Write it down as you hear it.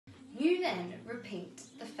You then repeat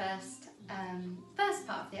the first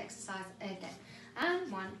part of the exercise again.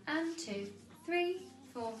 And 1 and 2, 3,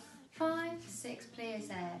 4, 5, 6, plie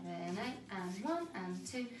 7, 8, and 1 and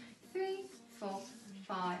 2, 3, 4,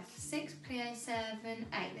 5, 6, plie 7,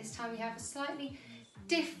 8. This time we have a slightly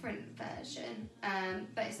different version,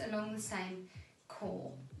 but it's along the same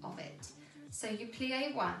core of it. So you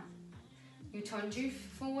plie 1, you tendu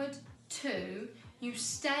forward 2, you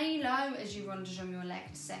stay low as you rondage on your leg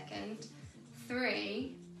second,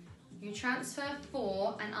 3, you transfer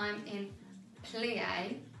 4, and I'm in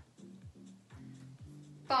plie,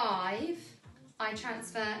 5, I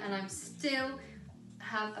transfer and I'm still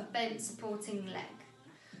have a bent supporting leg.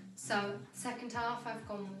 So second half I've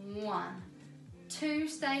gone 1, 2,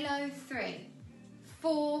 stay low, 3,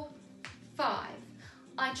 4, 5.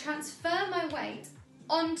 I transfer my weight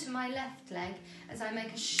onto my left leg as I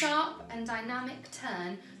make a sharp and dynamic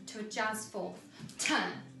turn to a jazz fourth.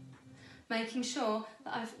 Turn. Making sure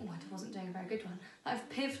that I wasn't doing a very good one, that I've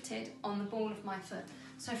pivoted on the ball of my foot.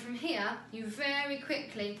 So from here, you very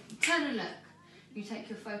quickly turn and look. You take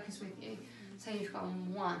your focus with you. So you've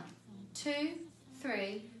gone 1, 2,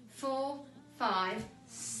 3, 4, 5,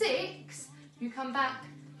 6. You come back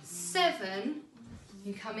 7.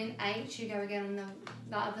 You come in 8. You go again on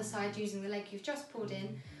the other side using the leg you've just pulled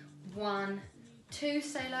in. 1, 2,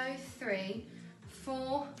 stay low, 3,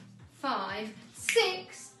 4, 5,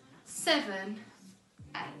 6, 7,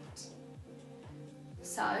 8.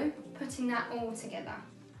 So putting that all together.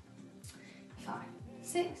 5,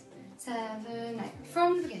 6, 7, 8.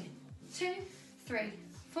 From the beginning. 2, 3,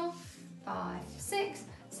 4, 5, 6,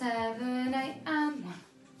 7, 8, and 1,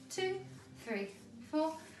 2, 3,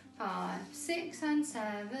 4, 5, 6, and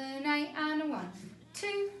 7, 8, and 1,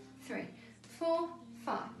 2, 3, 4,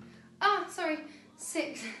 5.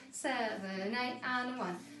 6, 7, 8, and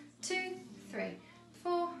 1, 2, 3,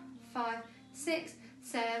 4, 5, 6,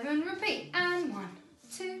 7. Repeat. And 1,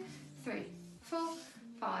 2, 3, 4,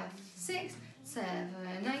 5, 6, 7,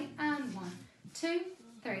 8, and 1, 2,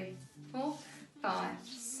 3, 4, 5,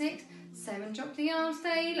 6, 7. Drop the arms,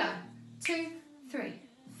 stay low. 2, 3,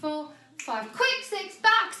 4, 5. Quick 6,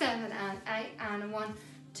 back 7 and 8, and 1,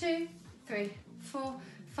 2, 3, 4,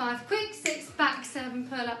 5. Quick 6, back 7,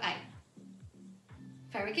 pull up 8.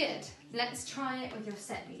 Very good. Let's try it with your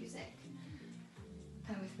set music.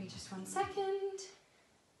 Bear with me just 1 second.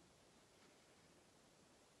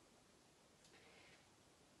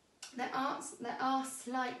 There are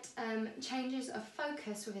slight changes of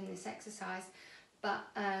focus within this exercise, but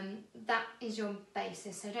that is your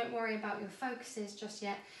basis, so don't worry about your focuses just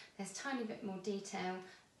yet. There's a tiny bit more detail,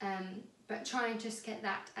 but try and just get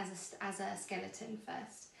that as a skeleton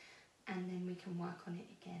first, and then we can work on it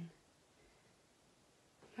again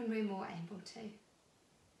when we're more able to.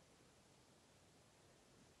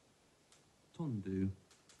 Tendus.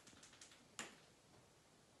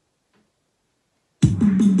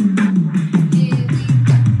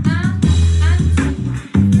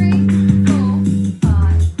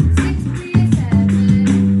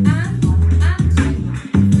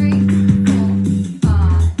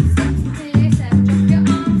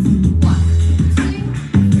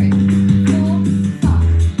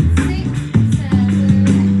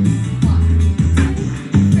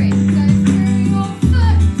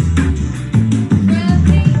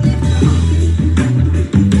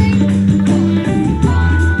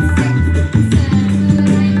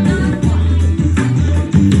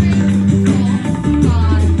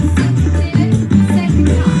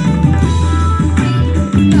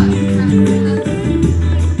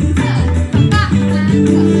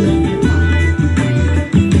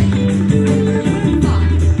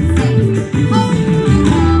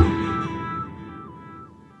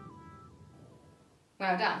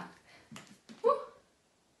 Well done. Woo.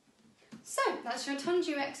 So that's your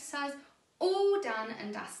Tendus exercise, all done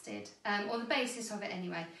and dusted, or the basis of it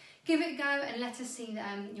anyway. Give it a go and let us see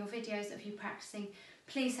your videos of you practicing.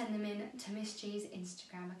 Please send them in to Miss G's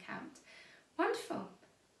Instagram account. Wonderful.